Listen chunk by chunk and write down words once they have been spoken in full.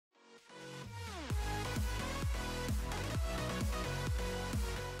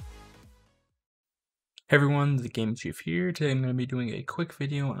Hey everyone, TheGamingChief here. Today I'm going to be doing a quick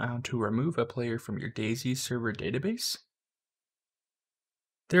video on how to remove a player from your DayZ Server Database.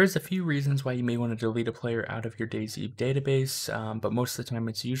 There's a few reasons why you may want to delete a player out of your DayZ database, but most of the time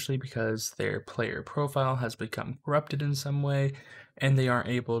it's usually because their player profile has become corrupted in some way and they aren't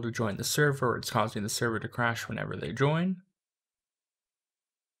able to join the server, or it's causing the server to crash whenever they join.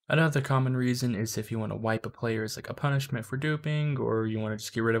 Another common reason is if you want to wipe a player as like a punishment for duping, or you want to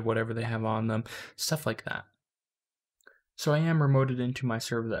just get rid of whatever they have on them, stuff like that. So I am remoted into my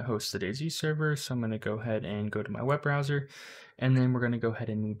server that hosts the DayZ server, so I'm going to go ahead and go to my web browser, and then we're going to go ahead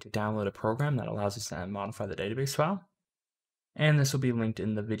and need to download a program that allows us to modify the database file. And this will be linked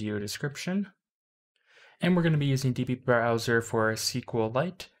in the video description. And we're going to be using DB browser for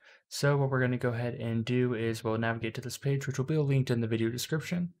SQLite. So what we're going to go ahead and do is we'll navigate to this page, which will be linked in the video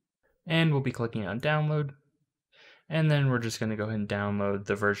description. And we'll be clicking on download. And then we're just going to go ahead and download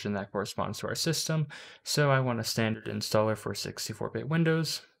the version that corresponds to our system. So I want a standard installer for 64-bit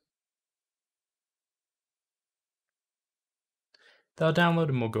Windows. They'll download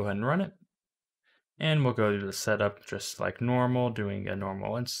and we'll go ahead and run it. And we'll go to the setup just like normal, doing a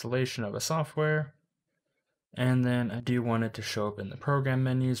normal installation of a software. And then I do want it to show up in the program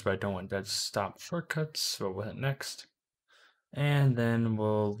menus, but I don't want desktop shortcuts, so we'll hit next. And then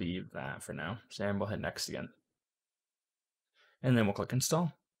we'll leave that for now. And we'll hit next again. And then we'll click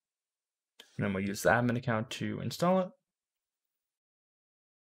install. And then we'll use the admin account to install it.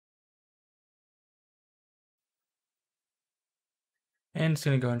 And it's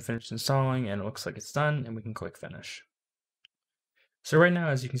going to go ahead and finish installing, and it looks like it's done, and we can click finish. So right now,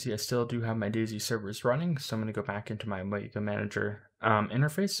 as you can see, I still do have my DayZ servers running, so I'm going to go back into my Mega Manager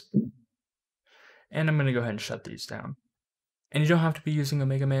interface. And I'm going to go ahead and shut these down. And you don't have to be using a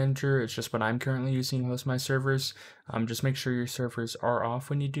Mega Manager, it's just what I'm currently using to host my servers. Just make sure your servers are off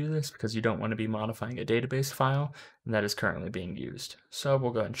when you do this, because you don't want to be modifying a database file that is currently being used. So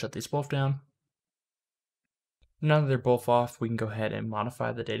we'll go ahead and shut these both down. Now that they're both off, we can go ahead and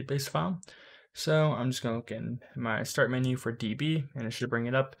modify the database file. So I'm just going to look in my start menu for DB, and it should bring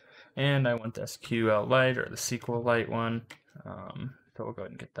it up. And I want the SQLite or the SQLite one, so we'll go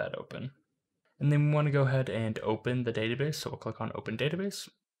ahead and get that open. And then we want to go ahead and open the database, so we'll click on Open Database.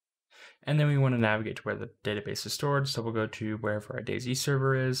 And then we want to navigate to where the database is stored, so we'll go to wherever our DayZ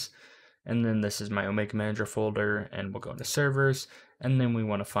server is. And then this is my Omega Manager folder, and we'll go into servers. And then we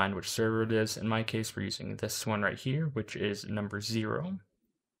want to find which server it is. In my case, we're using this one right here, which is number 0.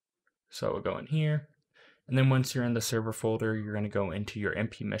 So we'll go in here. And then once you're in the server folder, you're going to go into your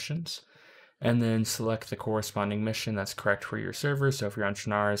MP missions. And then select the corresponding mission that's correct for your server. So if you're on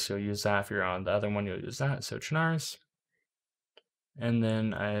Chernarus, you'll use that. If you're on the other one, you'll use that. So Chernarus. And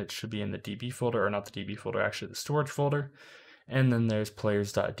then it should be in the DB folder, or not the DB folder, actually the storage folder. And then there's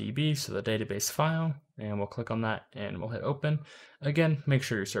players.db, so the database file. And we'll click on that and we'll hit open. Again, make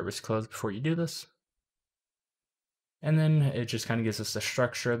sure your server's closed before you do this. And then it just kind of gives us the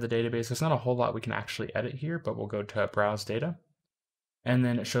structure of the database. There's not a whole lot we can actually edit here, but we'll go to Browse Data. And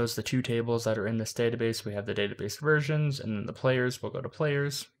then it shows the two tables that are in this database. We have the database versions, and then the players. We'll go to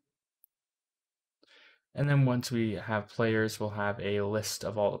players. And then once we have players, we'll have a list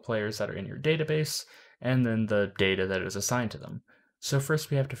of all the players that are in your database, and then the data that is assigned to them. So first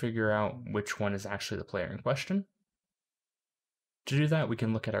we have to figure out which one is actually the player in question. To do that, we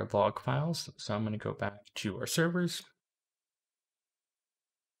can look at our log files. So I'm going to go back to our servers.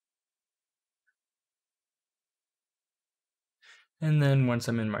 And then once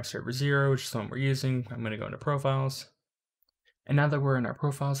I'm in my server 0, which is the one we're using, I'm going to go into profiles. And now that we're in our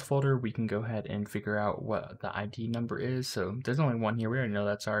profiles folder, we can go ahead and figure out what the ID number is. So there's only one here. We already know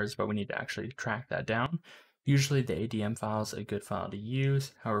that's ours, but we need to actually track that down. Usually the ADM file is a good file to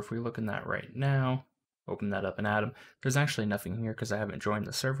use. However, if we look in that right now, open that up and add them, there's actually nothing here because I haven't joined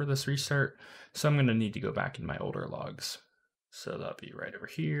the server this restart. So I'm going to need to go back in my older logs. So that'll be right over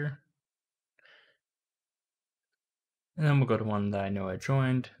here. And then we'll go to one that I know I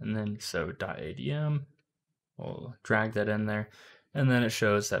joined, and then so .adm, we'll drag that in there, and then it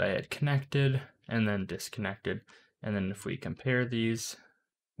shows that I had connected and then disconnected. And then if we compare these,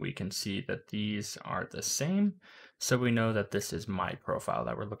 we can see that these are the same. So we know that this is my profile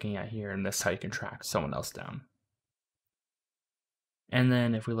that we're looking at here, and this is how you can track someone else down. And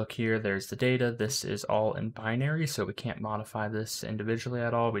then if we look here, there's the data. This is all in binary, so we can't modify this individually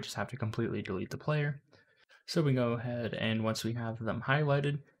at all. We just have to completely delete the player. So we go ahead, and once we have them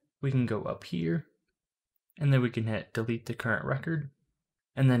highlighted, we can go up here, and then we can hit delete the current record.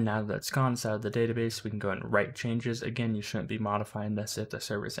 And then now that it's gone, it's out of the database, we can go and write changes. Again, you shouldn't be modifying this if the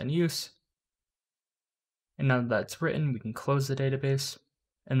server is in use. And now that that's written, we can close the database,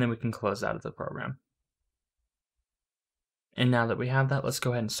 and then we can close out of the program. And now that we have that, let's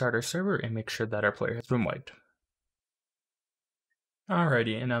go ahead and start our server and make sure that our player has been wiped.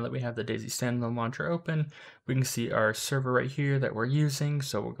 Alrighty, and now that we have the DayZ standalone launcher open, we can see our server right here that we're using,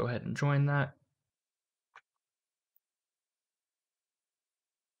 so we'll go ahead and join that.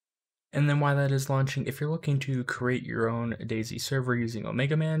 And then while that is launching, if you're looking to create your own DayZ server using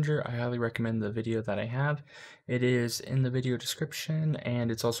Omega Manager, I highly recommend the video that I have. It is in the video description,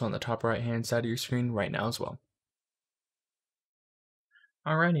 and it's also on the top right hand side of your screen right now as well.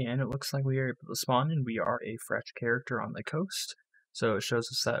 Alrighty, and it looks like we are able to spawn in. We are a fresh character on the coast. So it shows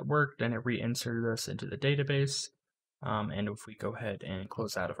us that it worked, and it reinserted us into the database. And if we go ahead and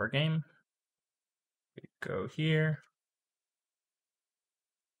close out of our game, we go here,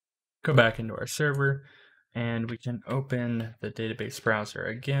 go back into our server, and we can open the database browser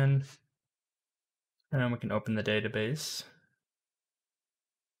again. And we can open the database.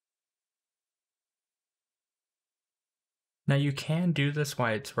 Now you can do this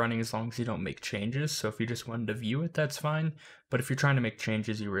while it's running as long as you don't make changes. So if you just wanted to view it, that's fine. But if you're trying to make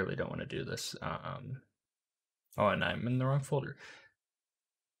changes, you really don't want to do this. Oh, and I'm in the wrong folder.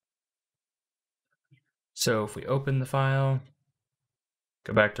 So if we open the file,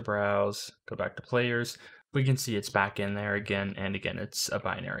 go back to browse, go back to players, we can see it's back in there again. And again, it's a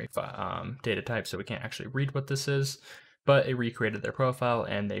binary data type, so we can't actually read what this is, but it recreated their profile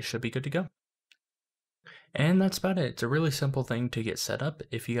and they should be good to go. And that's about it. It's a really simple thing to get set up.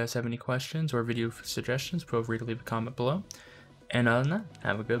 If you guys have any questions or video suggestions, feel free to leave a comment below. And other than that,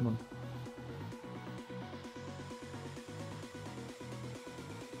 have a good one.